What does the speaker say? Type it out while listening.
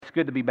It's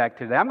good to be back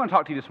today. I'm going to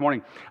talk to you this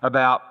morning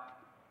about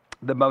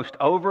the most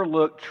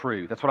overlooked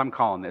truth. That's what I'm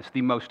calling this.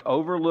 The most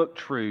overlooked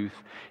truth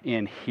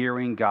in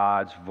hearing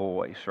God's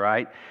voice,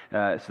 right?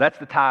 So that's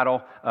the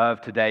title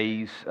of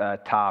today's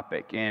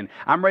topic. And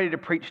I'm ready to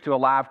preach to a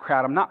live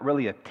crowd. I'm not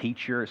really a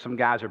teacher. Some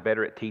guys are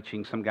better at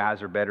teaching. Some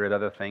guys are better at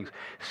other things.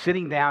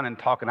 Sitting down and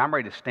talking, I'm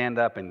ready to stand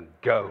up and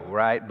go,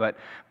 right? But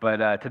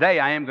today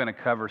I am going to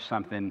cover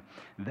something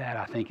that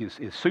I think is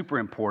super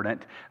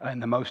important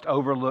and the most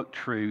overlooked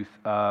truth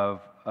of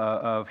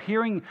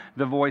hearing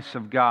the voice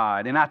of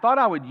God. And I thought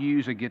I would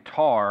use a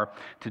guitar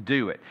to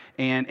do it.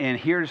 And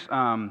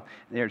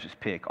there's this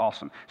pick.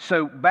 Awesome.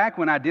 So back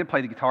when I did play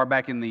the guitar,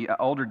 back in the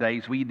older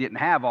days, we didn't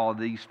have all of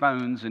these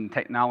phones and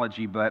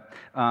technology. But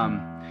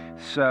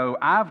so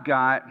I've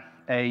got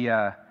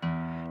a,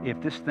 if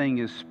this thing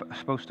is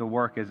supposed to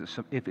work as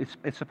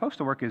it's supposed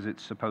to work as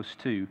it's supposed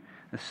to.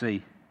 Let's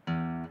see.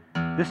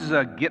 This is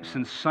a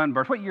Gibson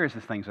Sunburst. What year is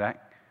this thing,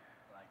 Zach?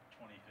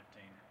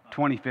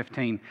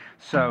 2015.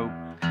 So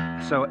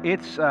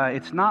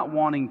it's not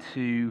wanting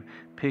to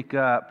pick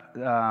up.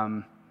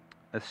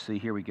 Let's see.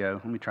 Here we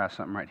go. Let me try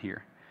something right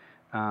here.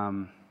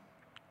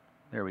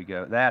 There we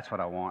go. That's what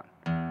I want.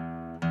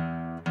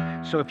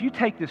 So if you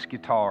take this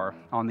guitar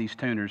on these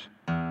tuners,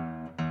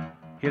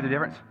 hear the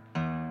difference?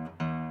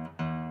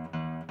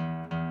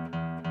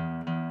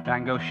 I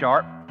can go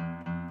sharp.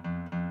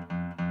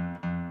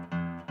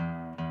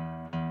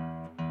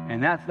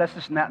 And that's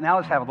just now.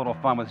 Let's have a little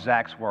fun with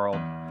Zach's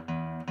world.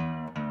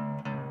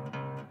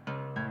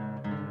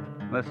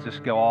 Let's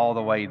just go all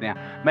the way down.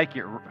 Make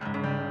it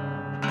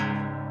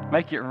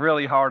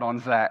really hard on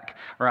Zach,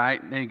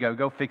 right? There you go.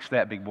 Go fix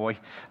that, big boy.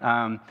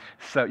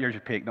 So here's your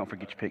pick. Don't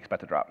forget your pick. It's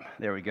about to drop.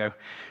 There we go.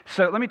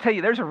 So let me tell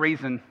you, there's a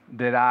reason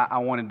that I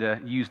wanted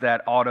to use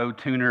that auto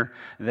tuner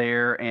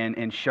there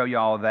and show you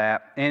all of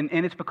that. And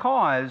it's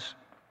because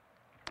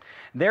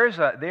there's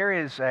a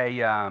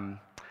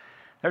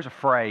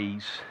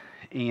phrase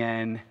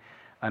in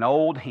an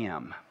old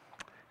hymn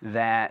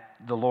that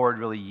the Lord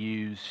really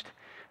used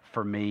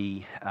for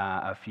me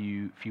a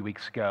few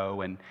weeks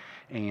ago, and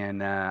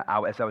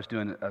as I was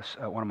doing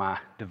one of my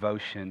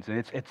devotions, and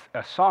it's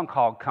a song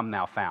called "Come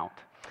Thou Fount."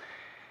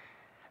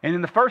 And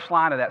in the first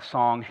line of that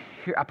song,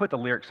 here I put the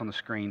lyrics on the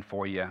screen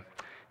for you. It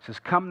says,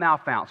 "Come Thou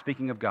Fount,"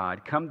 speaking of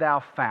God, "Come Thou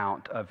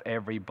Fount of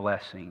every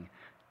blessing,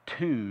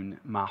 tune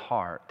my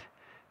heart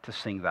to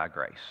sing Thy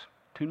grace."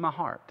 Tune my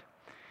heart.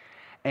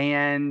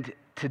 And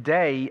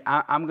today,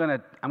 I'm going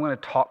to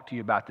talk to you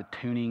about the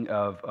tuning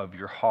of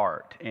your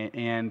heart.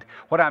 And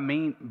what I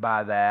mean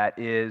by that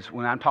is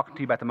when I'm talking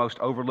to you about the most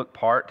overlooked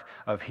part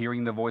of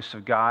hearing the voice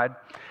of God,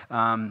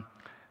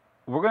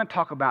 we're going to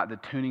talk about the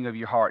tuning of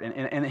your heart.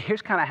 And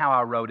here's kind of how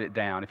I wrote it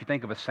down. If you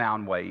think of a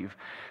sound wave,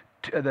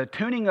 the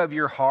tuning of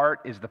your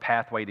heart is the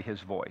pathway to His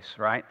voice,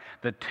 right?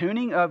 The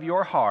tuning of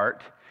your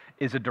heart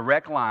is a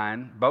direct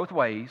line, both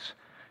ways,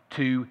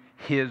 to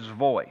His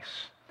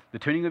voice. The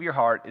tuning of your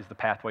heart is the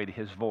pathway to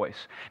His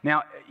voice.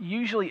 Now,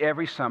 usually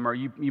every summer,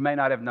 you may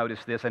not have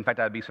noticed this. In fact,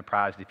 I'd be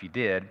surprised if you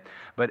did.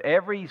 But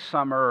every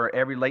summer, or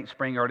every late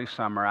spring, early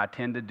summer, I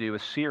tend to do a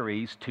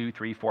series, 2,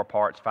 3, 4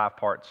 parts, 5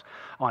 parts,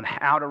 on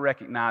how to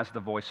recognize the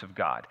voice of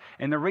God.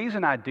 And the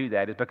reason I do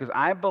that is because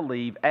I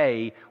believe,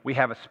 A, we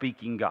have a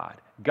speaking God.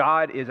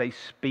 God is a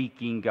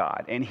speaking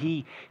God. And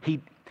He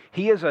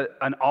is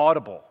an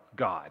audible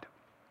God.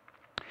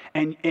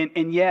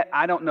 And yet,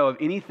 I don't know of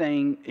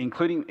anything,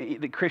 including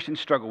that Christians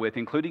struggle with,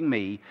 including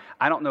me,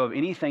 I don't know of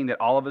anything that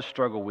all of us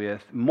struggle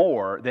with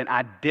more than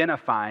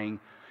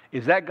identifying,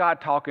 is that God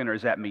talking or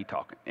is that me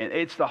talking? And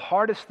it's the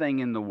hardest thing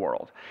in the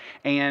world.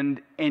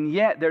 And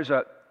yet,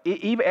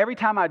 every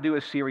time I do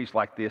a series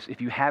like this,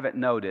 if you haven't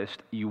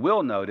noticed, you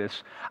will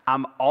notice,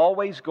 I'm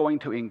always going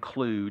to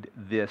include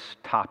this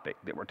topic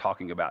that we're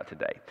talking about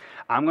today.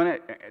 I'm going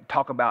to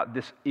talk about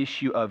this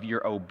issue of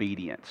your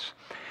obedience,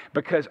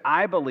 because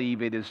I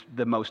believe it is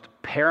the most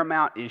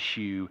paramount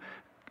issue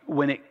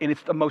and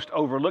it's the most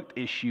overlooked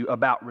issue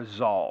about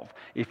resolve.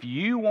 If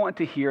you want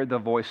to hear the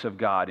voice of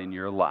God in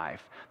your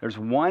life, there's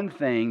one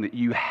thing that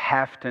you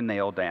have to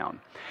nail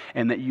down,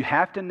 and that you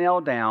have to nail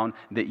down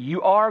that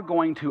you are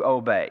going to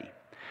obey.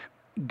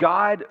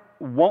 God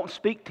won't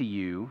speak to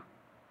you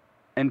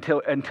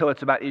until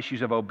it's about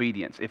issues of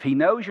obedience. If He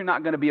knows you're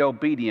not going to be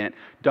obedient,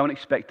 don't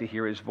expect to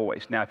hear His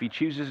voice. Now, if He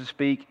chooses to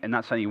speak, and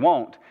not saying He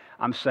won't,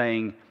 I'm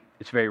saying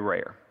it's very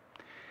rare.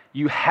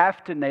 You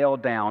have to nail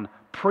down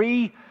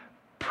pre-issue,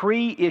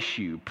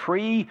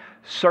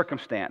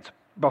 pre-circumstance,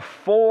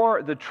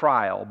 before the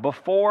trial,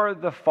 before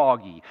the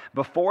foggy,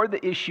 before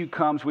the issue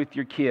comes with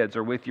your kids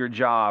or with your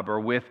job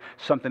or with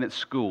something at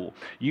school.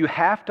 You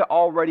have to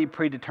already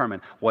predetermine,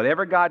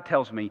 whatever God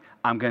tells me,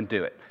 I'm going to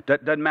do it.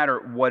 Doesn't matter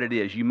what it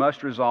is. You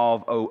must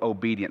resolve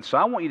obedience. So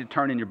I want you to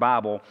turn in your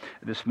Bible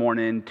this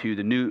morning to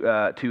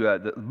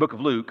the book of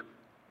Luke.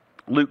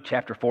 Luke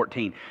chapter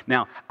 14.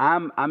 Now,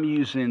 I'm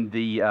using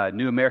the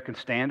New American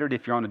Standard.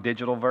 If you're on a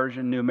digital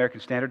version, New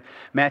American Standard.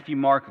 Matthew,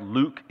 Mark,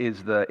 Luke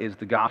is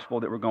the gospel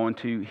that we're going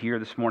to hear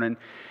this morning.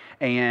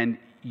 And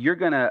you're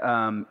going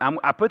to,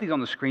 I put these on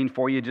the screen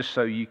for you just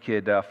so you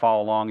could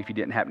follow along if you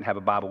didn't happen to have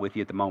a Bible with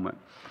you at the moment.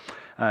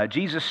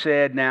 Jesus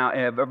said,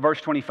 now, verse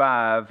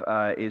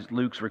 25 is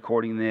Luke's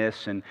recording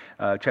this, and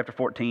chapter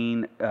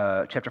 14,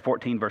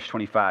 verse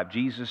 25.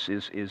 Jesus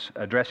is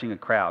addressing a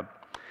crowd.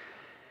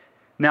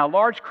 Now,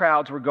 large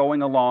crowds were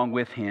going along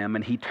with him,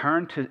 and he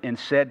turned and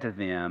said to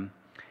them,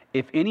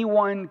 "If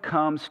anyone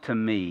comes to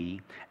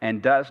me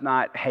and does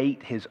not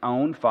hate his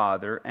own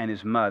father and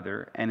his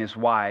mother and his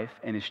wife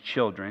and his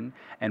children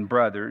and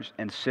brothers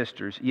and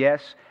sisters,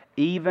 yes,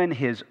 even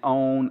his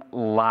own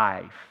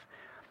life,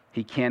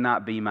 he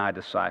cannot be my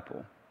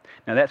disciple."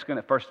 Now that's going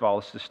to, first of all,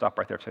 let's just stop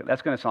right there.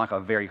 That's going to sound like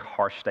a very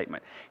harsh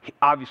statement.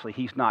 Obviously,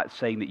 he's not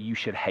saying that you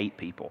should hate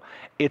people.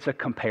 It's a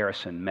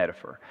comparison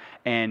metaphor.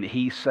 And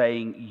he's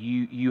saying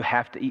you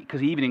have to eat,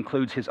 because he even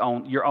includes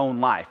your own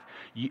life.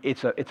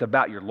 It's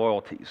about your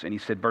loyalties. And he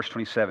said, verse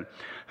 27,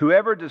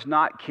 "Whoever does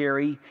not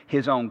carry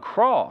his own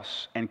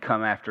cross and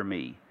come after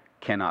me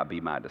cannot be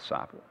my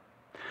disciple.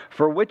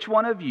 For which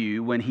one of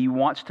you, when he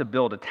wants to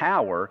build a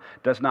tower,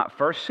 does not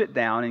first sit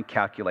down and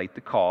calculate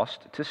the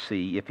cost to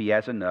see if he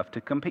has enough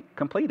to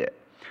complete it?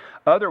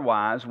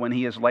 Otherwise, when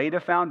he has laid a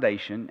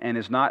foundation and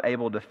is not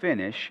able to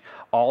finish,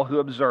 all who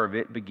observe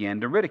it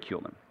begin to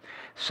ridicule him,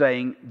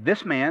 saying,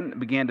 'This man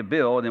began to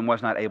build and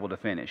was not able to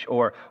finish.'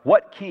 Or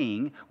what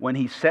king, when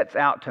he sets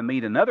out to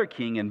meet another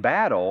king in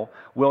battle,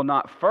 will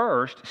not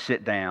first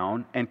sit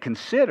down and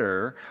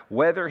consider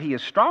whether he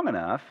is strong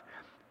enough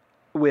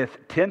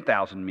with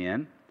 10,000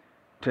 men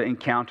to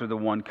encounter the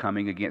one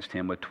coming against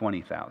him with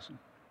 20,000?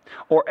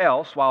 Or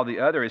else, while the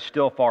other is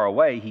still far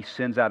away, he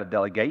sends out a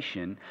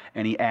delegation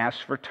and he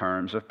asks for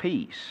terms of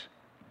peace.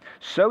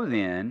 So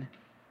then,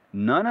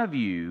 none of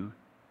you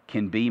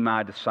can be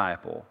my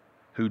disciple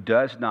who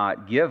does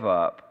not give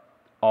up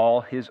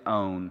all his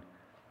own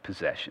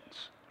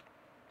possessions."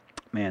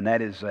 Man,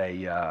 that is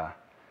those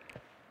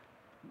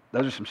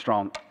are some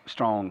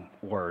strong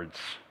words,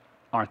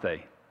 aren't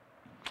they?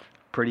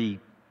 Pretty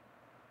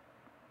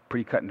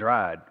cut and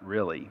dried,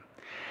 really.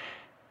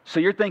 So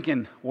you're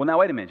thinking, well, now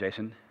wait a minute,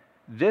 Jason.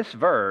 This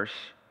verse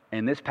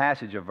and this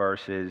passage of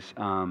verses,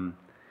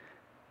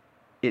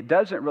 it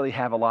doesn't really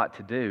have a lot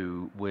to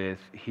do with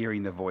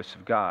hearing the voice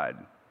of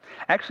God.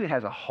 Actually, it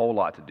has a whole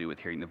lot to do with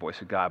hearing the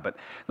voice of God. But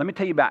let me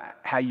tell you about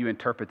how you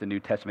interpret the New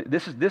Testament.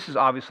 This is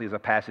obviously a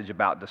passage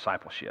about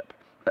discipleship,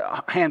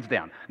 hands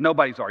down.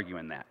 Nobody's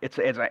arguing that.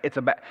 It's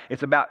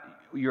about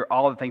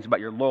all the things about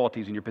your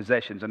loyalties and your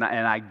possessions, and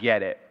I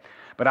get it.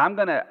 But I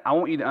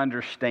want you to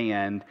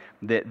understand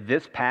that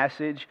this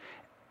passage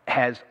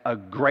has a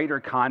greater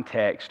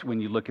context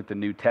when you look at the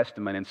New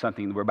Testament and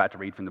something we're about to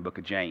read from the book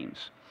of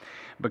James,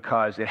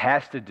 because it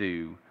has to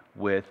do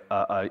with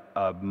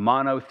a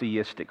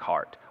monotheistic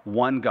heart.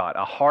 One God,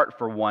 a heart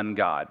for one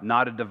God,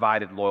 not a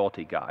divided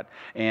loyalty God.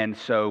 And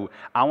so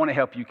I want to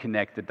help you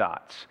connect the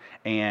dots.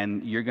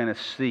 And you're going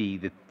to see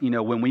that,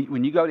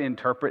 when you go to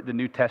interpret the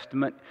New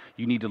Testament,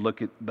 you need to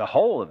look at the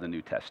whole of the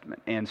New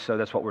Testament. And so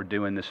that's what we're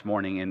doing this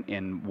morning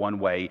in one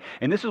way.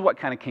 And this is what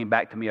kind of came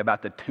back to me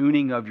about the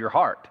tuning of your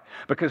heart.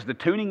 Because the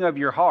tuning of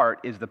your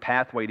heart is the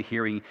pathway to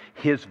hearing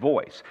His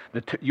voice.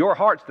 Your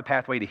heart's the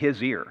pathway to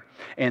His ear.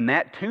 And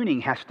that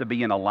tuning has to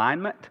be in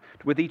alignment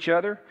with each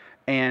other.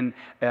 And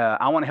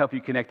I want to help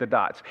you connect the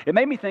dots. It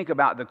made me think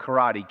about The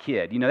Karate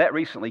Kid. That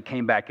recently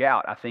came back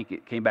out. I think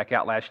it came back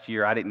out last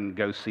year. I didn't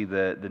go see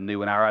the new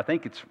one. I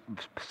think it's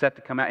set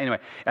to come out. Anyway,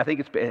 I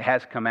think it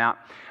has come out.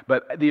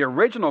 But the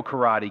original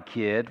Karate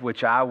Kid,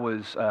 which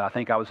I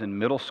think I was in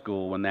middle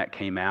school when that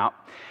came out,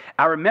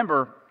 I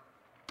remember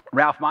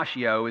Ralph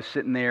Macchio is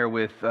sitting there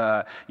with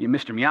Mr.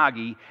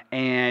 Miyagi,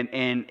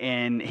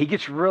 and he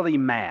gets really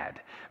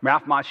mad.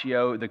 Ralph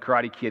Macchio, the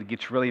Karate Kid,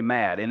 gets really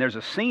mad. And there's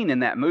a scene in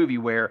that movie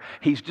where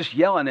he's just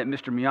yelling at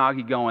Mr.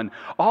 Miyagi going,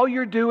 "All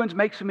you're doing is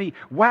making me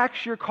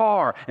wax your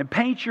car and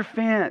paint your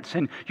fence,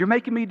 and you're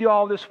making me do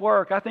all this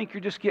work. I think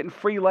you're just getting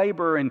free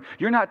labor, and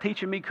you're not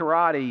teaching me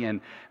karate."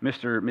 And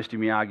Mr.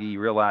 Miyagi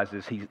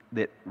realizes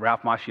that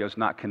Ralph Macchio's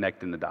not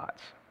connecting the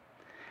dots.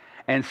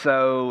 And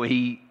so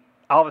he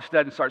all of a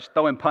sudden starts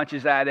throwing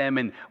punches at him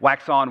and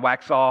wax on,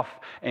 wax off,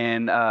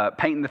 and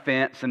painting the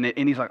fence. And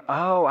he's like,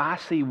 "Oh, I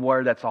see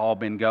where that's all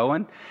been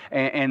going."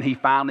 And he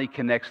finally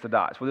connects the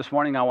dots. Well, this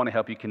morning I want to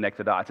help you connect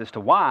the dots as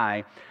to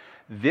why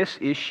this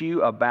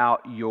issue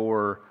about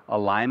your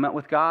alignment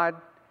with God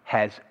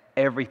has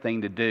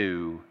everything to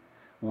do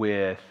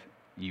with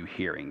you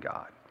hearing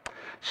God.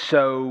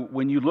 So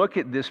when you look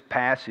at this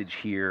passage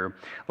here,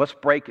 let's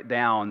break it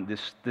down,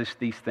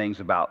 these things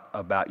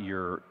about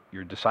your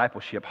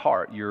discipleship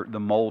heart, the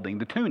molding,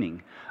 the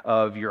tuning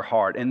of your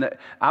heart. And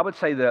I would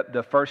say that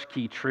the first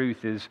key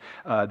truth is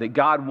that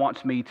God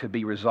wants me to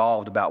be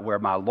resolved about where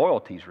my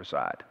loyalties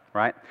reside,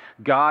 right?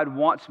 God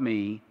wants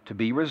me to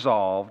be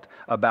resolved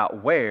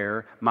about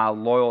where my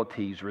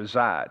loyalties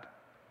reside.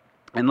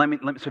 And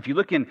so if you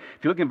look in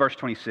verse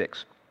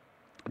 26,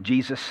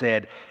 Jesus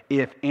said,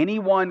 "If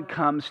anyone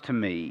comes to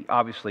me,"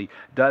 obviously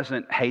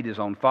doesn't hate his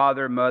own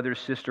father, mother,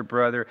 sister,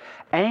 brother,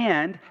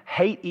 and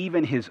hate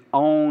even his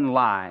own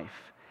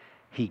life,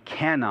 he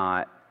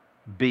cannot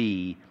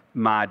be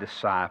my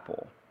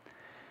disciple.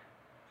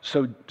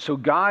 So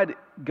God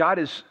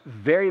is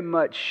very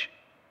much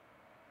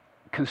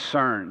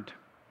concerned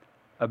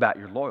about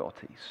your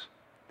loyalties.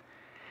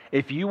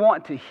 If you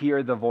want to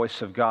hear the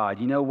voice of God,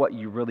 you know what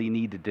you really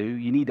need to do?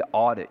 You need to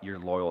audit your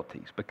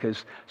loyalties,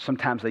 because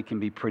sometimes they can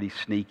be pretty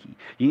sneaky.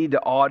 You need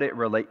to audit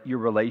your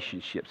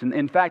relationships. And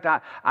in fact,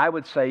 I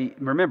would say,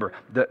 remember,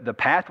 the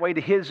pathway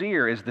to His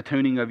ear is the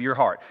tuning of your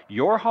heart.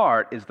 Your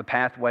heart is the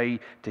pathway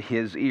to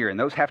His ear, and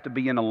those have to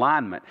be in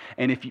alignment.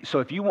 And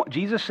if you want,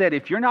 Jesus said,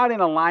 if you're not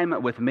in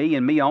alignment with me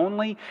and me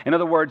only, in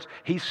other words,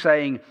 He's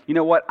saying, you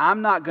know what,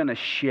 I'm not going to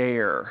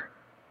share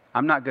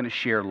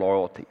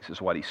loyalties, is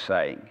what He's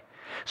saying.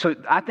 So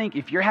I think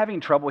if you're having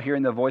trouble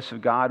hearing the voice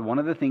of God, one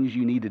of the things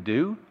you need to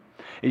do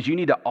is you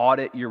need to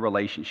audit your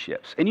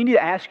relationships. And you need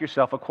to ask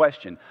yourself a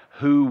question: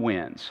 who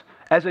wins?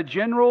 As a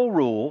general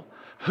rule,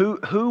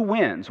 who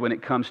wins when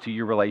it comes to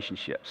your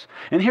relationships?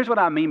 And here's what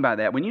I mean by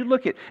that. When you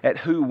look at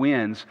who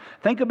wins,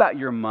 think about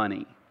your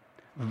money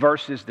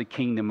versus the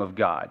kingdom of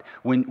God.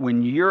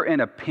 When you're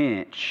in a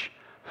pinch,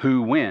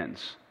 who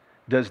wins?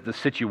 Does the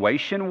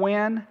situation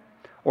win,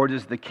 or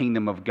does the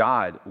kingdom of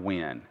God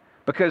win?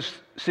 Because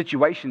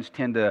situations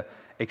tend to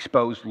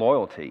expose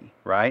loyalty,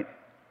 right?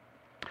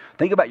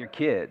 Think about your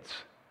kids.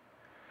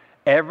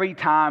 Every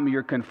time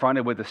you're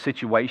confronted with a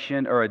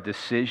situation or a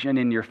decision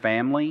in your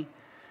family,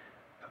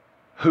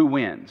 who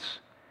wins?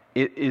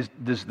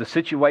 Does the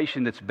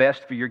situation that's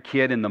best for your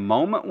kid in the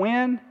moment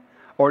win,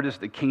 or does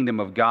the kingdom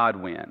of God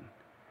win?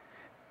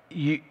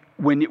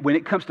 When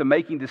it comes to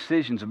making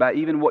decisions about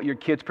even what your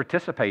kids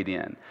participate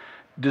in,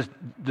 does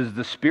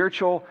the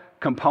spiritual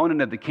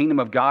component of the kingdom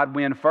of God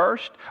win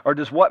first, or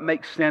does what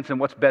makes sense and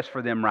what's best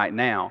for them right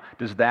now,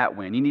 does that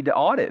win? You need to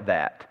audit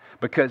that,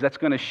 because that's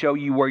going to show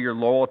you where your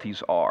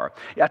loyalties are.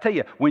 I tell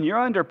you, when you're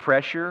under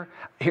pressure,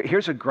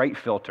 here's a great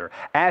filter.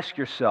 Ask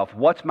yourself,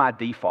 what's my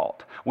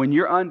default? When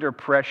you're under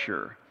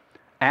pressure,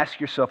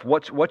 ask yourself,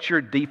 what's your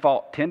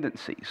default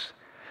tendencies?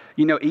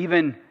 You know,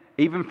 even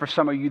for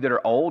some of you that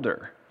are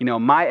older, you know,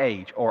 my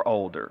age or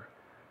older,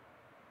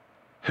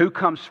 who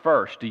comes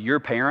first? Do your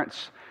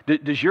parents?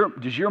 Does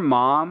your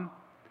mom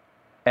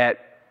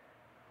at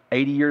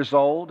 80 years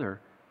old,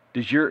 or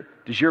does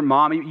your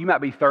mom, you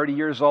might be 30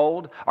 years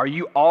old, are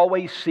you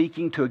always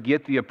seeking to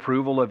get the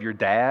approval of your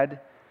dad?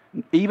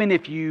 Even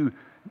if you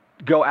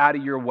go out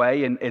of your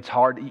way and it's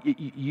hard,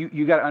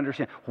 you got to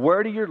understand,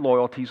 where do your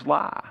loyalties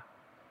lie?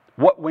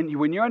 When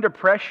you're under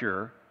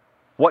pressure,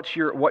 what's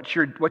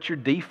your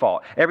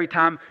default? Every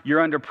time you're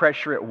under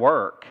pressure at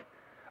work,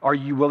 are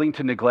you willing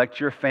to neglect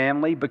your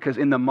family? Because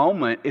in the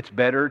moment, it's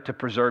better to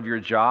preserve your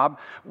job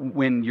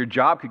when your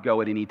job could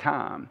go at any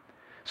time.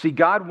 See,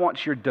 God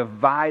wants your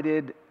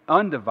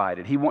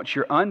undivided. He wants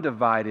your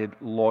undivided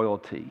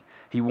loyalty.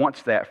 He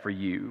wants that for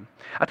you.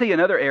 I'll tell you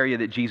another area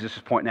that Jesus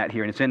is pointing out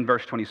here, and it's in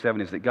verse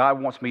 27, is that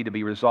God wants me to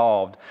be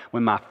resolved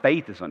when my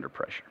faith is under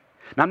pressure.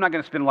 Now, I'm not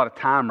going to spend a lot of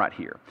time right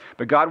here,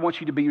 but God wants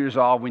you to be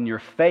resolved when your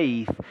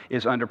faith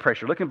is under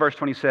pressure. Look in verse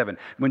 27,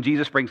 when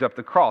Jesus brings up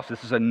the cross.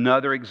 This is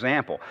another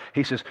example.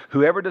 He says,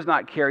 whoever does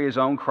not carry his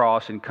own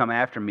cross and come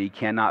after me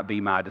cannot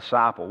be my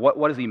disciple.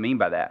 What does he mean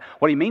by that?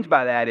 What he means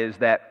by that is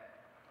that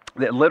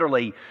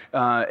literally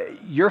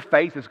your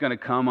faith is going to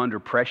come under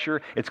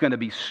pressure. It's going to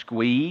be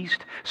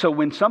squeezed. So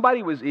when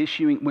somebody was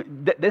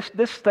issuing,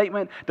 this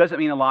statement doesn't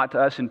mean a lot to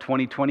us in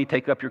 2020,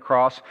 take up your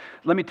cross.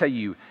 Let me tell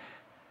you,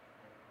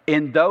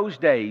 in those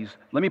days,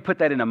 let me put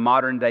that in a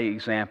modern day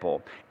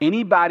example.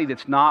 Anybody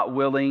that's not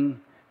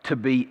willing to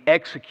be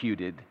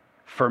executed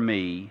for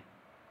me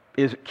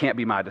can't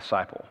be my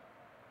disciple.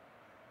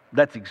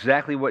 That's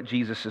exactly what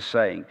Jesus is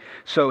saying.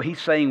 So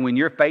he's saying when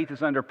your faith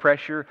is under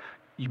pressure,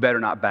 you better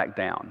not back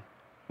down.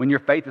 When your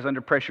faith is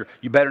under pressure,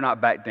 you better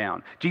not back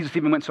down. Jesus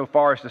even went so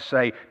far as to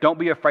say, don't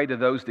be afraid of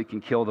those that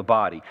can kill the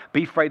body.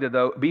 Be afraid of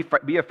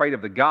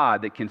the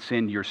God that can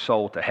send your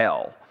soul to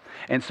hell.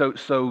 And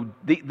so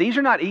these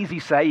are not easy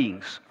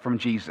sayings from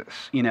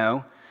Jesus, you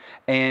know,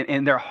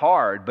 and they're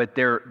hard, but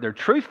they're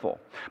truthful,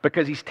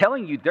 because he's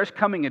telling you there's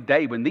coming a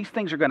day when these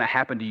things are going to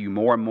happen to you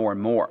more and more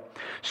and more.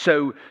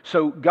 So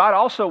God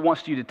also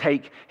wants you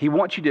to he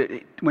wants you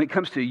to, when it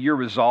comes to your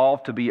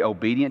resolve to be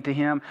obedient to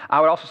him, I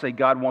would also say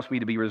God wants me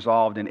to be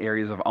resolved in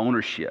areas of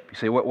ownership. You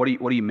say, what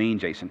do you mean,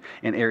 Jason,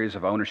 in areas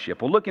of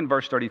ownership? Well, look in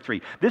verse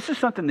 33. This is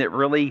something that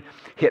really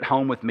hit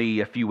home with me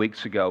a few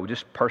weeks ago,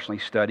 just personally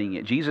studying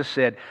it. Jesus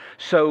said,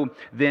 so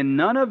then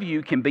none of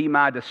you can be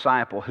my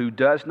disciple who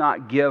does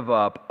not give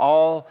up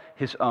all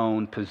his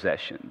own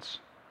possessions.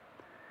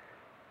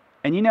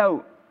 And you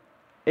know,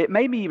 it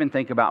made me even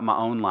think about my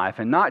own life,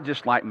 and not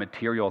just like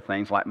material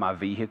things like my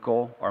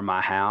vehicle or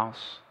my house.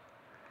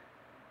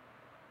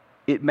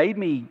 It made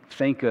me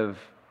think of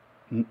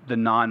the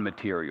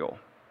non-material,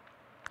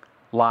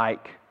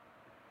 like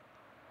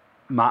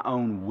my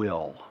own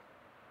will.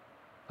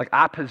 Like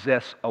I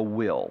possess a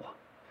will.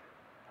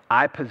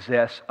 I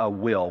possess a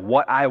will,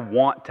 what I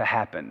want to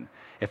happen.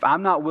 If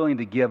I'm not willing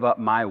to give up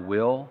my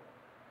will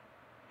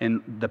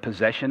and the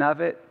possession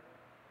of it,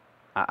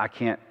 I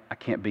can't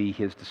be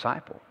his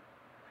disciple.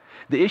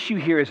 The issue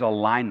here is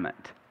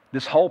alignment.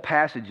 This whole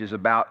passage is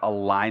about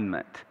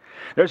alignment.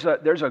 There's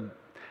a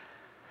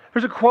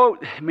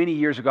quote many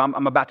years ago.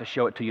 I'm about to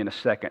show it to you in a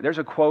second. There's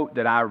a quote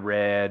that I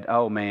read.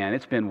 Oh man,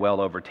 it's been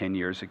well over 10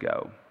 years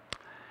ago.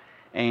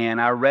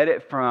 And I read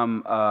it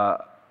from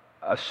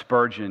a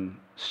Spurgeon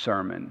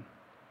sermon.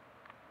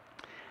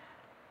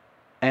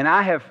 And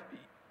I have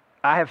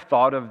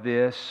thought of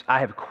this. I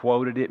have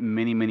quoted it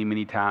many, many,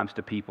 many times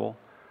to people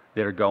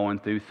that are going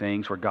through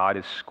things where God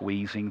is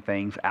squeezing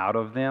things out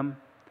of them.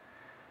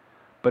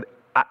 But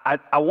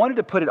I wanted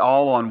to put it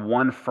all on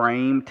one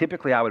frame.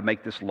 Typically, I would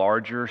make this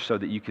larger so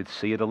that you could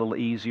see it a little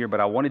easier, but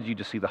I wanted you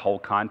to see the whole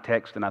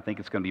context, and I think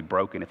it's going to be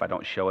broken if I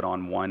don't show it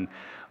on one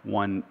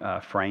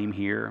frame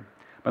here.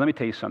 But let me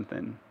tell you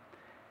something.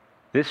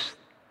 This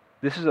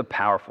is a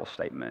powerful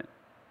statement,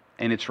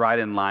 and it's right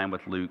in line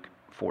with Luke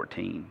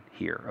 14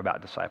 here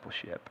about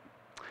discipleship.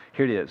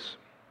 Here it is.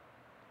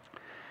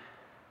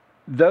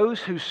 Those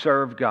who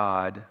serve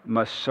God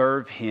must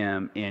serve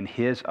Him in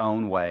His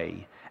own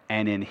way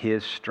and in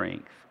His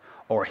strength,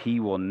 or He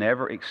will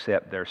never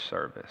accept their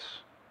service.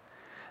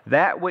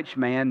 That which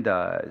man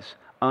does,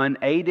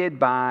 unaided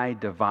by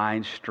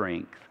divine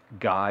strength,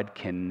 God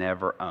can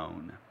never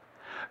own.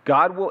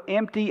 God will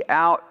empty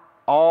out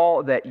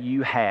all that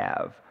you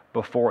have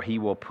before He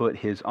will put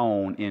His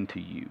own into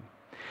you.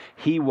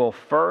 He will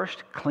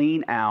first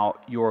clean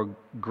out your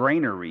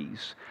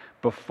granaries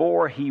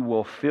before He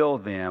will fill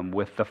them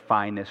with the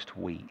finest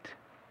wheat.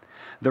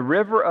 The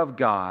river of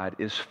God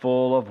is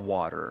full of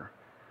water,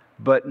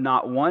 but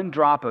not one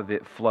drop of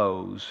it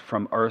flows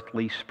from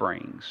earthly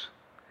springs.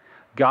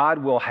 God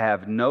will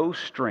have no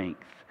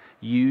strength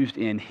used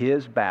in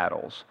His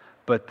battles,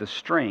 but the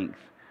strength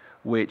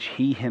which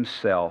He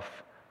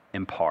Himself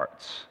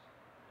imparts.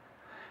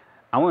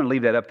 I want to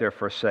leave that up there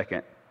for a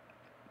second.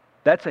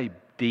 That's a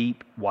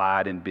deep,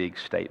 wide, and big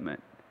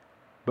statement.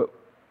 But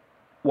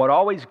what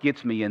always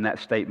gets me in that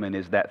statement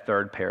is that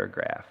third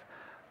paragraph.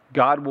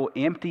 God will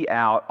empty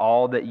out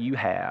all that you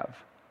have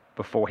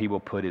before He will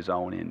put His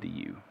own into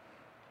you.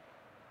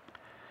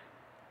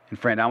 And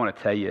friend, I want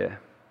to tell you,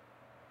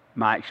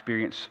 my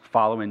experience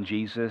following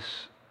Jesus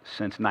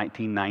since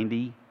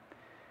 1990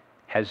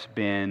 has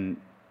been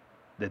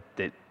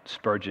that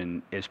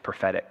Spurgeon is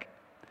prophetic.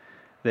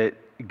 That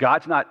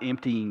God's not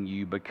emptying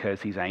you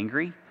because He's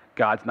angry.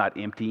 God's not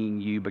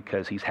emptying you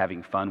because He's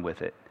having fun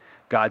with it.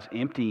 God's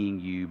emptying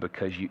you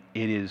because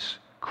it is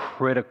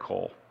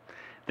critical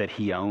that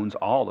He owns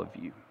all of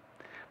you.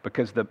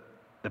 Because the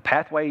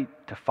pathway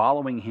to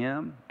following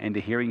Him and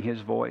to hearing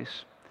His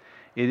voice,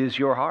 it is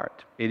your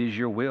heart, it is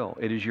your will,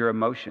 it is your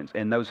emotions,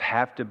 and those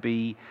have to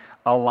be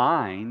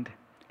aligned.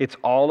 It's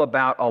all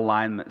about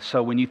alignment.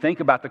 So when you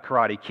think about the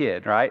Karate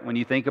Kid, right? When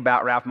you think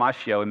about Ralph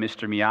Macchio and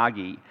Mr.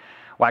 Miyagi,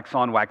 wax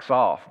on, wax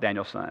off,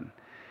 Daniel-san.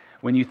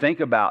 When you think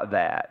about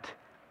that,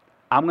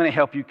 I'm going to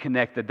help you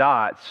connect the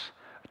dots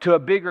to a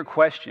bigger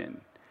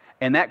question.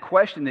 And that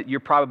question that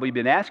you've probably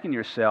been asking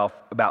yourself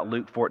about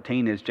Luke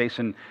 14 is,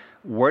 Jason,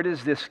 where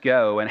does this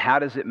go and how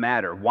does it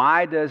matter?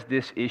 Why does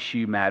this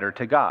issue matter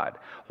to God?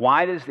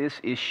 Why does this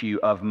issue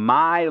of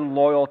my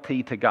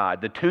loyalty to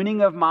God, the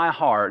tuning of my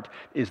heart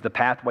is the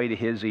pathway to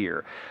His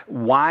ear?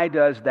 Why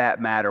does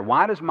that matter?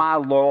 Why does my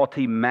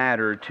loyalty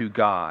matter to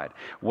God?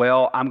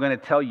 Well, I'm going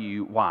to tell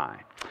you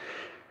why.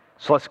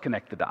 So let's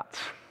connect the dots,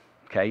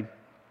 okay?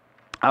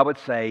 I would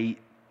say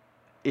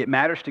it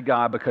matters to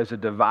God because a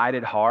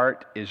divided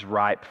heart is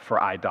ripe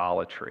for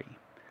idolatry.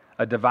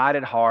 A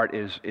divided heart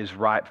is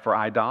ripe for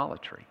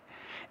idolatry.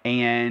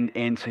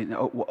 And say,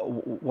 no,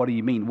 what do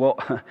you mean? Well,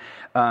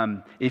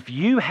 if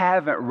you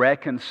haven't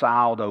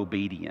reconciled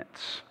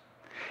obedience,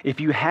 if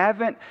you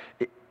haven't,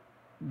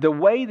 the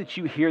way that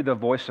you hear the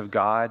voice of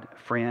God,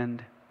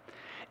 friend,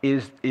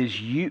 is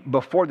you,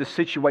 before the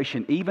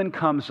situation even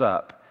comes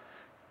up,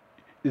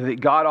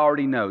 that God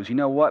already knows, you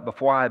know what,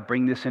 before I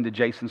bring this into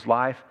Jason's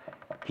life,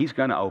 he's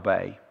going to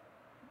obey.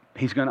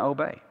 He's going to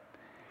obey.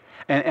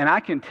 And I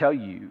can tell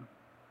you,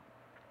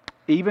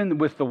 even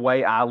with the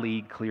way I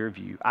lead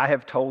Clearview, I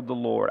have told the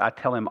Lord, I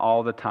tell Him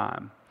all the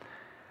time,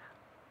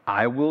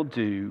 I will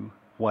do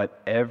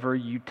whatever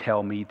you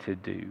tell me to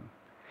do.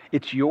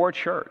 It's your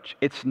church.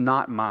 It's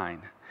not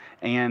mine.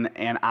 And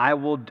I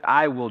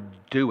will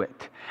do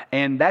it.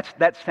 And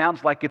that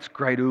sounds like it's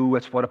great. Ooh,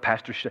 that's what a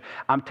pastor should.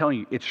 I'm telling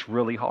you, it's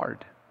really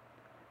hard.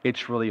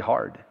 It's really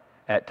hard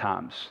at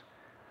times.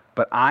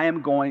 But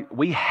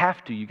we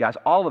have to, you guys,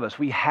 all of us,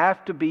 we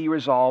have to be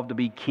resolved to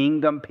be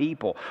kingdom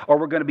people, or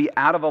we're going to be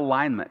out of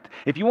alignment.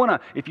 If you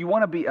want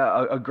to be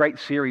a great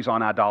series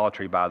on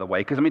idolatry, by the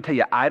way, because let me tell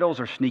you, idols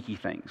are sneaky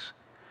things.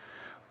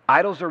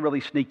 Idols are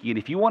really sneaky, and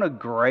if you want a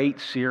great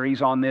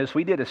series on this,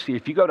 we did a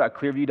series. If you go to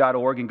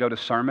clearview.org and go to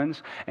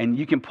sermons, and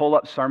you can pull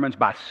up sermons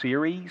by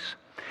series,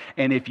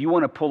 and if you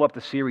want to pull up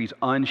the series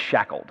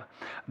Unshackled,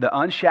 the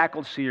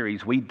Unshackled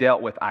series, we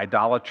dealt with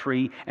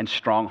idolatry and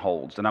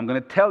strongholds. And I'm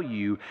going to tell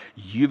you,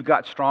 you've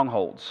got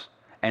strongholds,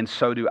 and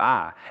so do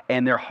I.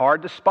 And they're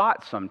hard to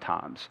spot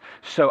sometimes.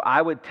 So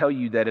I would tell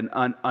you that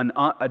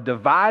a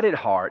divided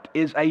heart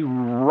is a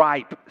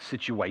ripe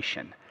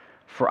situation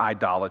for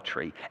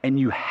idolatry. And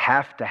you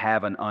have to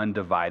have an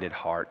undivided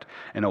heart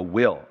and a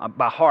will.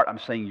 By heart, I'm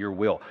saying your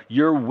will.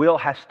 Your will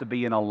has to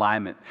be in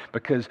alignment,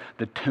 because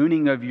the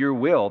tuning of your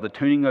will, the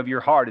tuning of your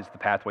heart is the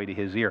pathway to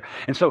His ear.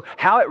 And so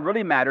how it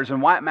really matters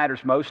and why it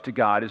matters most to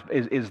God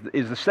is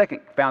the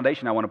second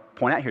foundation I want to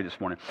point out here this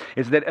morning,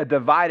 is that a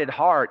divided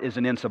heart is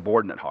an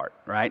insubordinate heart,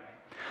 right?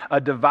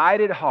 A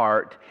divided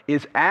heart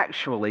is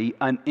actually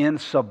an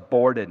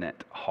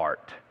insubordinate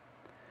heart.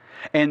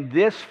 And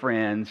this,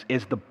 friends,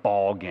 is the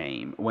ball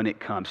game when it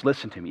comes.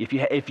 Listen to me.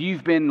 If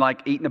you've been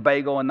like eating a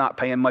bagel and not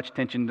paying much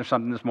attention to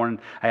something this morning,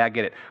 hey, I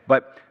get it.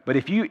 But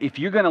if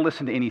you're going to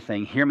listen to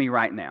anything, hear me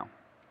right now.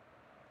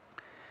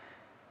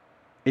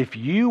 If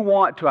you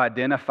want to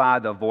identify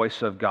the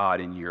voice of God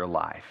in your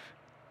life,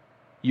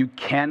 you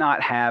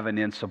cannot have an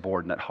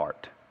insubordinate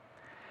heart.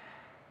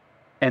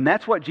 And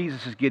that's what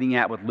Jesus is getting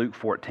at with Luke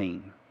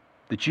 14,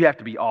 that you have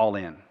to be all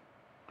in.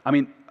 I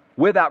mean,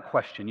 without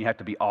question, you have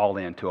to be all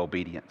in to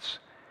obedience.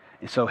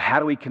 And so how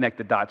do we connect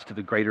the dots to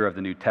the greater of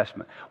the New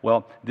Testament?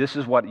 Well, this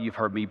is what you've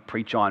heard me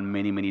preach on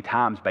many, many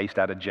times, based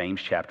out of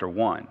James chapter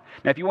 1.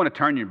 Now, if you want to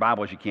turn your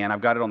Bibles, you can. I've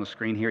got it on the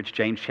screen here. It's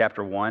James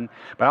chapter 1.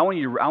 But I want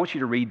you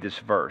to read this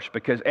verse,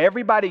 because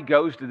everybody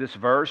goes to this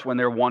verse when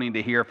they're wanting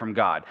to hear from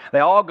God. They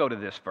all go to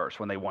this verse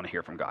when they want to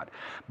hear from God.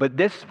 But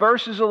this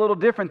verse is a little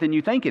different than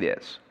you think it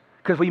is,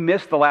 because we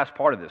missed the last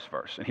part of this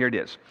verse. And here it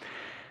is.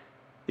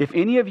 If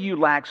any of you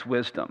lacks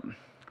wisdom,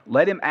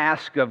 let him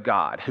ask of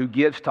God, who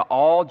gives to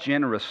all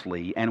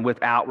generously and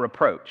without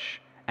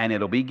reproach, and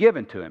it'll be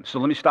given to him. So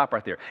let me stop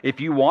right there. If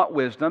you want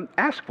wisdom,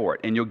 ask for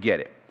it, and you'll get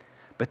it.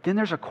 But then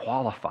there's a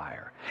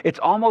qualifier. It's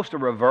almost a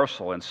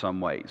reversal in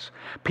some ways.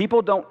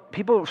 People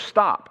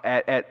stop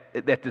at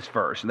this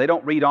verse, and they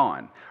don't read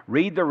on.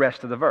 Read the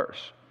rest of the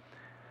verse.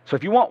 So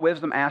if you want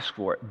wisdom, ask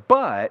for it.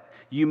 But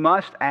you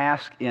must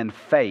ask in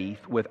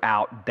faith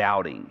without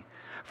doubting.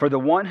 For the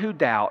one who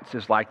doubts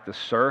is like the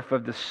surf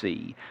of the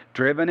sea,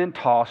 driven and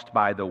tossed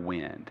by the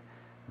wind.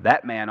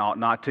 That man ought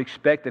not to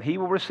expect that he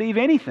will receive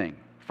anything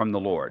from the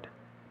Lord,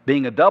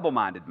 being a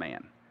double-minded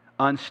man,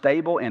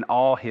 unstable in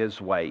all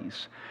his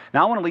ways.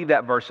 Now I want to leave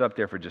that verse up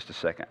there for just a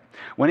second.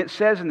 When it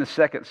says in the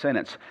second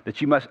sentence that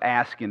you must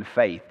ask in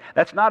faith,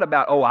 that's not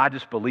about, I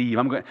just believe.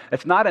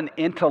 It's not an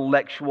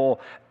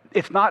intellectual,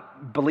 it's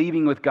not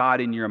believing with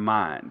God in your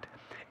mind.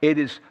 It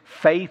is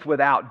faith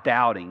without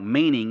doubting,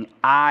 meaning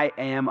I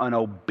am an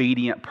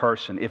obedient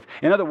person.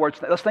 In other words,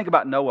 let's think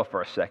about Noah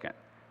for a second.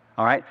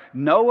 All right?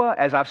 Noah,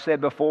 as I've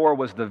said before,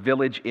 was the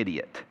village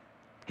idiot.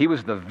 He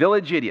was the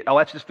village idiot. Oh,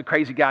 that's just the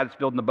crazy guy that's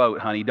building the boat,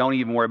 honey. Don't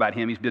even worry about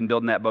him. He's been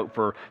building that boat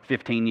for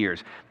 15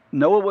 years.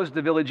 Noah was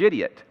the village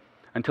idiot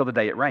until the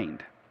day it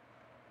rained.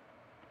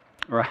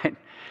 Right?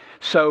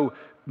 So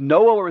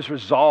Noah was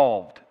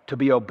resolved to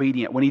be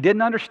obedient when he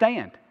didn't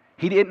understand.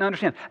 He didn't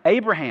understand.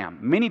 Abraham,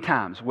 many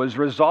times, was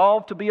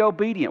resolved to be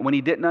obedient when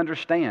he didn't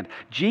understand.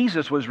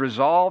 Jesus was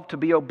resolved to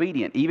be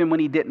obedient even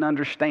when he didn't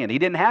understand. He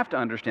didn't have to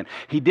understand.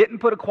 He didn't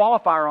put a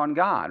qualifier on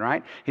God,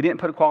 right? He didn't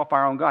put a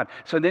qualifier on God.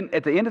 So then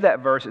at the end of that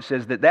verse, it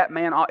says that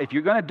man, if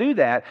you're going to do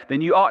that, then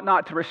you ought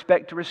not to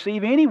expect to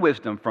receive any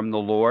wisdom from the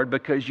Lord,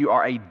 because you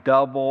are a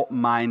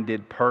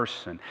double-minded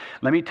person.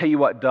 Let me tell you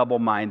what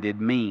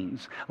double-minded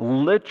means.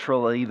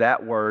 Literally,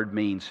 that word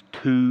means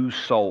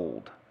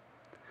two-souled.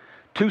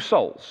 Two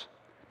souls.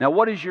 Now,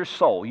 what is your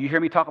soul? You hear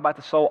me talk about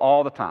the soul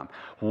all the time.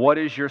 What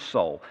is your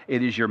soul?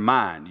 It is your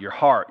mind, your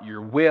heart, your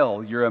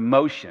will, your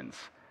emotions.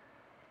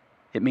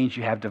 It means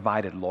you have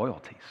divided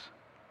loyalties.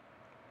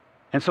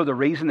 And so the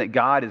reason that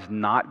God is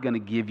not going to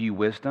give you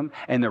wisdom,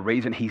 and the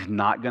reason He's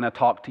not going to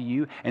talk to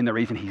you, and the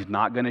reason He's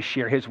not going to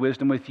share His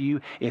wisdom with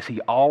you, is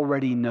He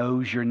already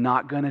knows you're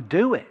not going to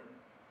do it.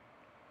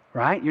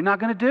 Right? You're not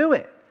going to do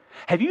it.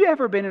 Have you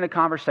ever been in a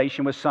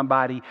conversation with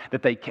somebody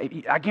that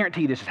I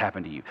guarantee this has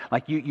happened to you.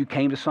 Like you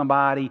came to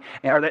somebody,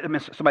 or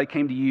somebody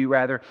came to you,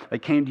 rather. They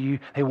came to you,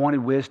 they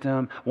wanted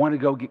wisdom, wanted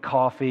to go get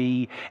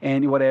coffee,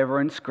 and whatever,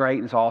 and it's great,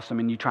 and it's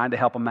awesome, and you're trying to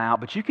help them out.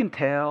 But you can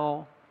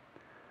tell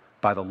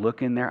by the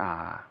look in their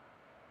eye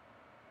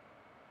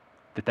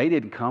that they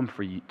didn't come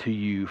to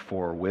you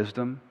for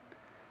wisdom.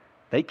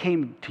 They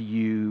came to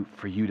you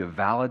for you to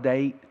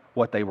validate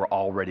what they were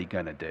already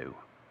going to do.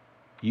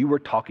 You were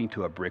talking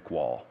to a brick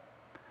wall.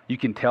 You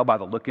can tell by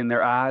the look in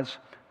their eyes,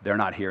 they're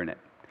not hearing it.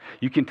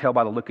 You can tell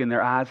by the look in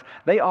their eyes,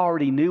 they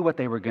already knew what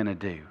they were going to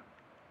do.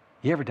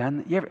 You ever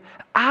done that?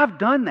 I've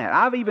done that.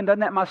 I've even done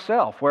that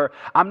myself, where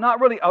I'm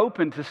not really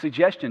open to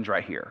suggestions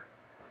right here.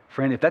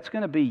 Friend, if that's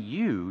going to be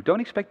you,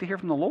 don't expect to hear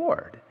from the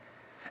Lord.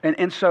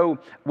 And so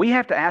we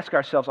have to ask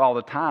ourselves all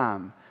the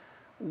time,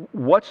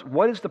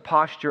 what is the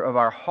posture of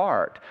our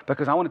heart?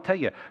 Because I want to tell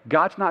you,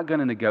 God's not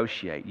going to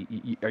negotiate.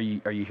 Are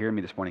you hearing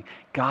me this morning?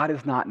 God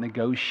is not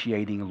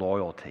negotiating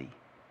loyalty.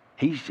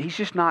 He's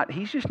just not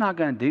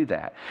going to do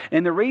that.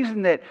 And the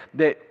reason that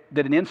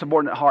an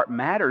insubordinate heart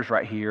matters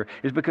right here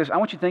is because I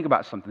want you to think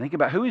about something. Think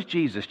about, who is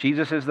Jesus?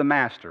 Jesus is the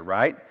master,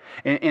 right?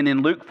 And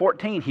in Luke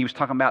 14, he was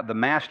talking about the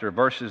master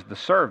versus the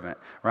servant,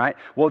 right?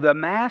 Well, the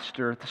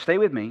master, stay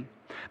with me,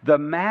 the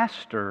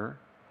master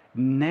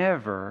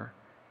never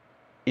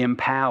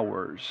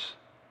empowers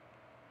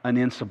an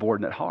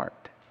insubordinate heart.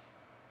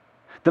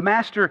 The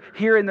master,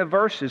 here in the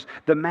verses,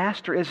 the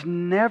master is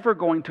never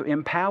going to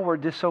empower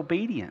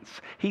disobedience.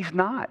 He's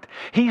not.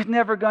 He's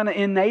never going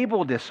to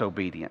enable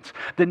disobedience.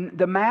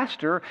 The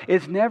master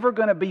is never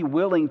going to be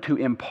willing to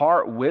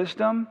impart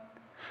wisdom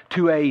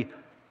to a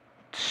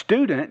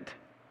student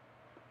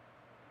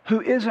who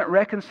isn't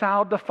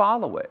reconciled to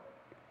follow it.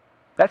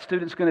 That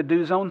student's going to do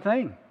his own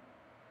thing.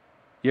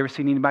 You ever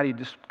seen anybody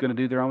just going to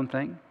do their own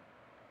thing?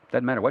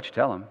 Doesn't matter what you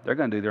tell them, they're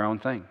going to do their own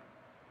thing.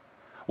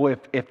 Well,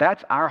 if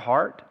that's our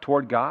heart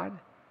toward God,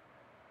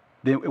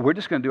 then we're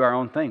just going to do our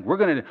own thing. We're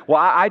going to,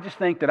 I just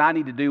think that I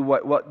need to do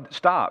what,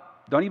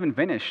 stop. Don't even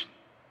finish.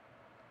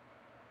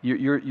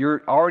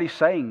 You're already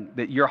saying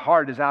that your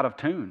heart is out of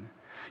tune.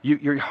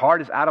 Your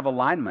heart is out of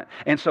alignment.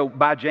 And so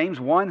by James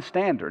 1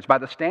 standards, by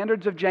the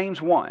standards of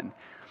James 1,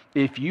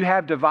 if you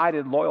have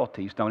divided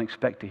loyalties, don't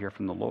expect to hear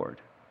from the Lord.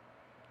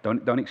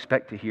 Don't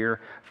expect to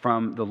hear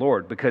from the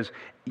Lord, because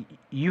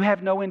you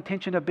have no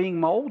intention of being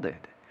molded.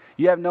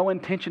 You have no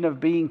intention of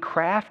being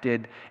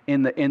crafted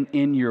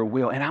in your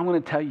will. And I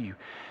want to tell you,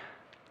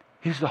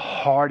 it's the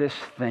hardest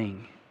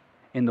thing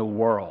in the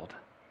world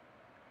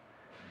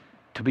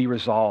to be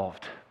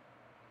resolved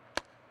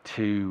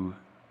to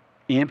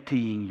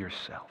emptying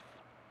yourself.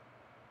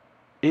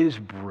 It is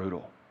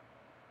brutal.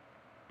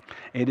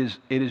 It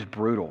is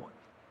brutal.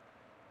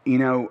 You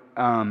know,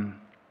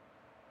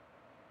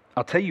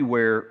 I'll tell you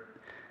where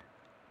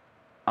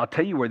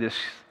this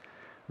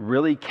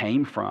really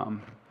came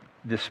from.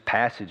 This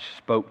passage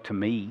spoke to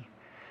me,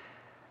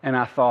 and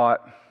I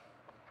thought,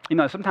 you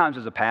know, sometimes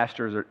as a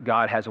pastor,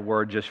 God has a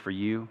word just for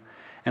you,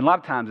 and a lot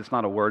of times it's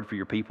not a word for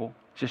your people;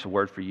 it's just a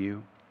word for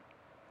you.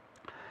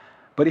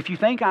 But if you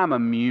think I'm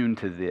immune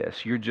to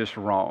this, you're just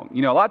wrong.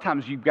 You know, a lot of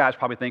times you guys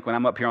probably think when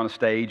I'm up here on the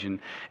stage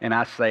and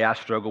I say I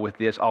struggle with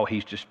this, oh,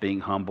 he's just being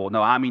humble.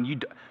 No, I mean,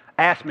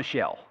 ask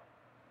Michelle.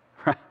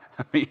 I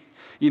mean,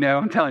 you know,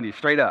 I'm telling you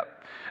straight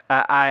up.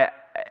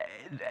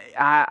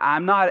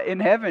 I'm not in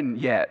heaven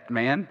yet,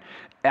 man.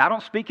 I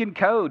don't speak in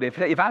code.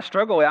 If I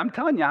struggle, I'm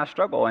telling you, I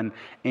struggle. And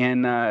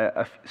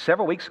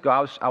several weeks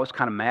ago, I was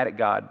kind of mad at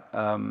God.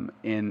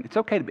 And it's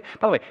okay to be.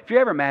 By the way, if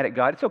you're ever mad at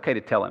God, it's okay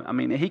to tell Him. I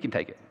mean, He can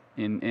take it.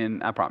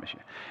 And I promise you.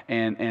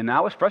 And I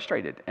was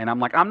frustrated. And I'm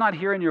like, I'm not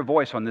hearing your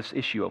voice on this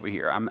issue over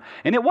here.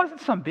 And it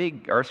wasn't some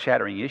big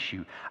earth-shattering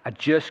issue. I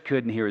just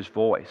couldn't hear His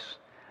voice.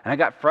 And I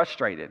got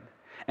frustrated.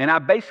 And I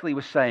basically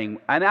was saying,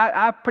 and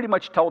I pretty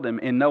much told him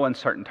in no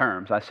uncertain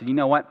terms, I said, you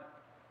know what?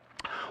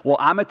 Well,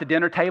 I'm at the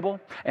dinner table,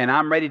 and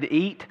I'm ready to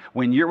eat.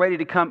 When you're ready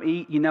to come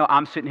eat, you know,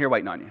 I'm sitting here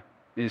waiting on you.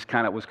 Was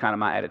kind of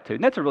my attitude.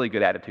 And that's a really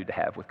good attitude to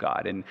have with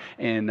God.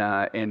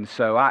 And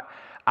so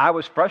I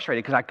was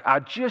frustrated because I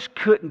just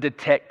couldn't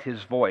detect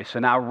His voice.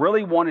 And I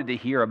really wanted to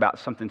hear about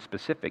something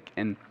specific.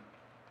 And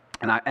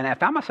I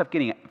found myself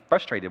getting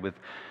frustrated with.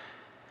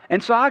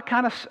 And so I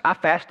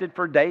fasted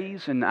for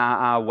days, and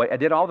I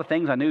did all the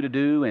things I knew to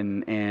do,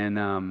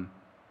 and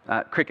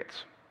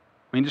crickets.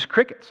 I mean, just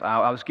crickets.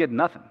 I was getting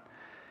nothing.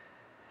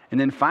 And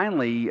then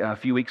finally, a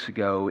few weeks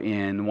ago,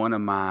 in one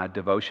of my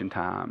devotion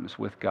times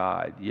with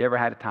God, you ever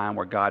had a time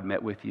where God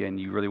met with you and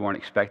you really weren't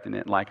expecting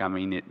it? Like, I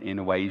mean, it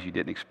in ways you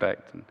didn't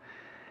expect.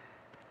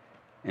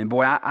 And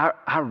boy,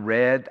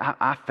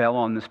 I fell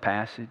on this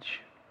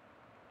passage.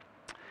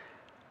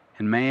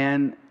 And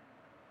man,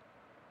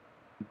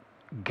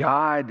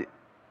 God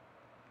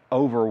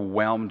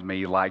overwhelmed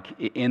me, like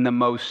in the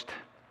most,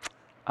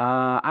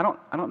 I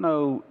don't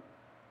know.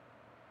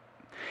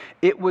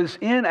 It was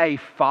in a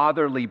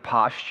fatherly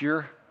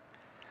posture,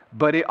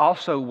 but it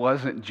also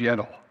wasn't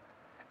gentle.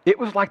 It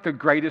was like the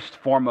greatest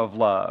form of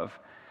love.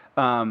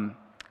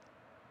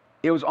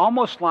 It was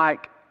almost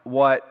like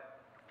what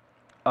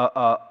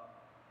a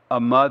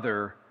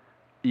mother,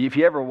 if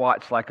you ever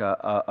watch like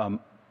a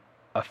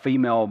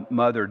female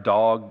mother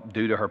dog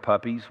do to her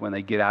puppies when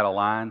they get out of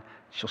line,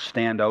 she'll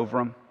stand over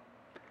them,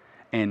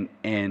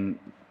 and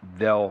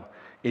they'll.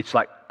 It's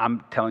like,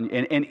 I'm telling you,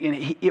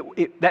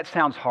 and that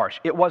sounds harsh.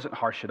 It wasn't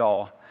harsh at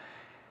all.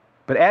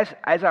 But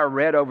as I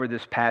read over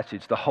this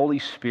passage, the Holy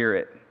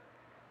Spirit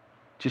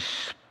just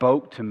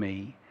spoke to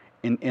me,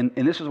 and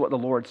this is what the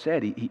Lord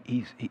said.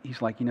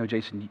 He's like, you know,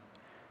 Jason,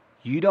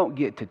 you don't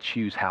get to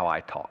choose how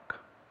I talk,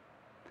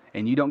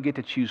 and you don't get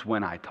to choose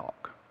when I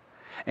talk,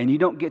 and you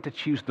don't get to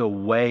choose the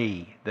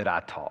way that I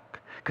talk,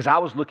 because I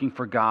was looking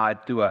for God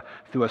through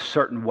a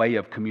certain way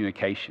of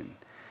communication.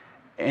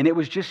 And it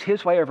was just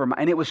His way over mine.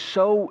 And it was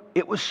so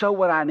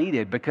what I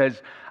needed, because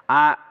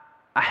I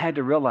had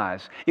to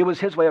realize it was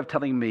His way of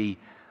telling me,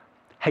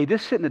 hey,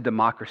 this isn't a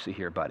democracy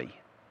here, buddy.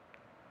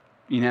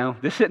 You know,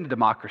 this isn't a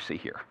democracy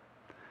here.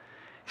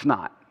 It's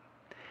not.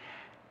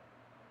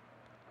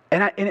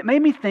 And it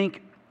made me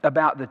think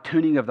about the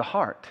tuning of the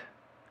heart,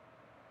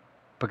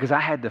 because I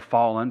had to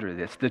fall under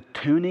this. The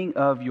tuning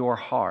of your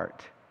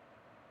heart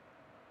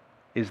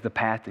is the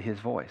path to His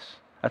voice.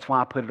 That's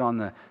why I put it on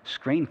the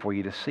screen for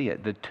you to see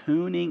it. The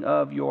tuning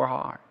of your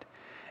heart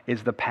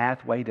is the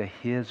pathway to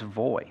His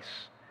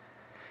voice.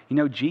 You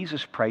know,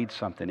 Jesus prayed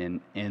something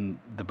in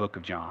the book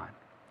of John.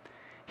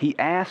 He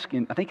asked,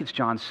 I think it's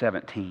John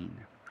 17,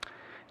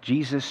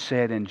 Jesus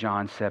said in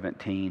John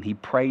 17, he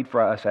prayed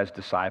for us as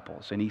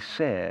disciples, and he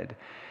said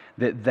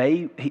that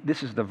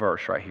this is the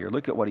verse right here.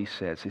 Look at what he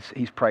says.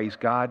 He's praised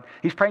God.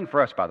 He's praying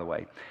for us, by the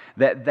way,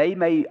 that they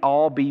may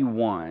all be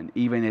one,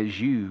 even as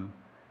you,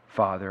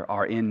 Father,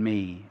 are in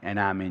me and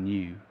I'm in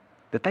you,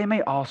 that they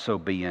may also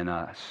be in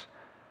us,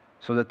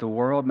 so that the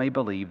world may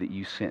believe that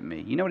you sent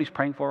me. You know what he's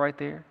praying for right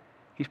there?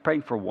 He's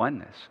praying for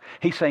oneness.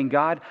 He's saying,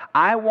 God,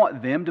 I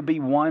want them to be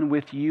one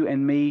with you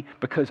and me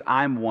because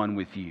I'm one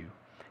with you.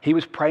 He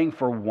was praying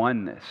for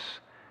oneness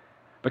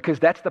because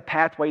that's the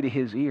pathway to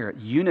his ear.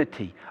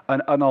 Unity,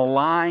 an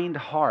aligned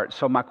heart.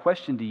 So my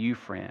question to you,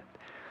 friend,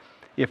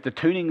 if the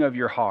tuning of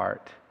your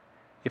heart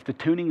is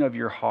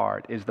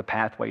the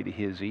pathway to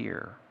his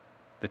ear,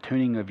 the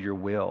tuning of your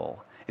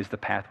will is the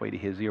pathway to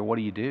his ear, what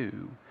do you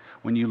do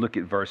when you look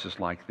at verses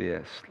like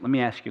this? Let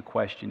me ask you a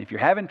question. If you're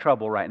having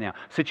trouble right now,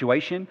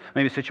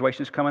 maybe a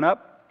situation's coming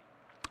up,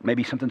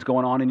 maybe something's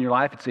going on in your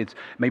life.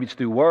 Maybe it's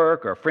through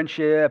work or a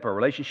friendship or a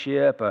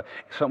relationship,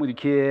 something with your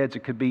kids.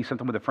 It could be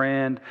something with a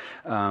friend.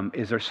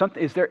 Is there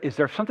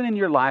something in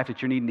your life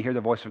that you're needing to hear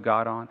the voice of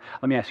God on?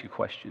 Let me ask you a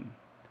question.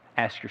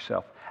 Ask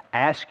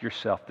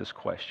yourself this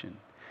question.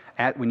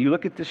 When you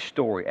look at this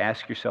story,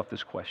 ask yourself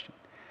this question.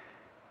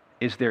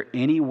 Is there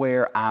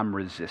anywhere I'm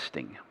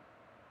resisting?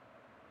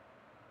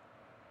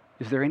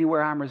 Is there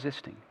anywhere I'm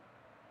resisting?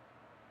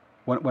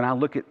 When I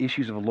look at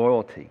issues of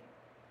loyalty,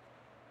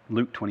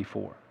 Luke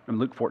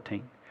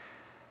 14,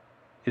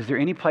 is there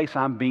any place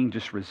I'm being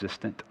just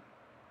resistant?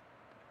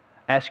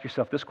 Ask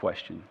yourself this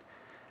question.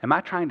 Am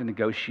I trying to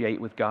negotiate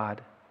with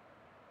God?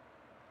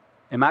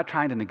 Am I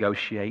trying to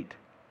negotiate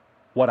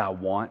what I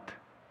want,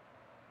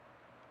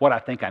 what I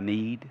think I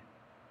need,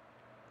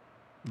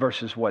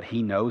 versus what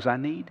he knows I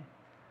need?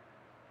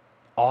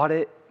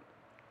 Audit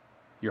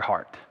your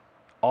heart.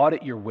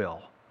 Audit your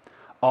will.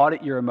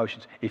 Audit your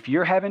emotions. If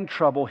you're having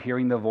trouble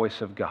hearing the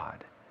voice of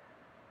God,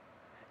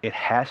 it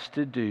has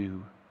to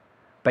do,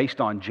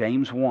 based on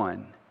James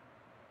 1,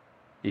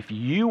 if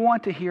you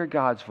want to hear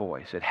God's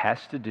voice, it has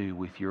to do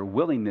with your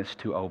willingness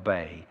to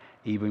obey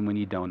even when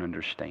you don't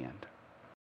understand.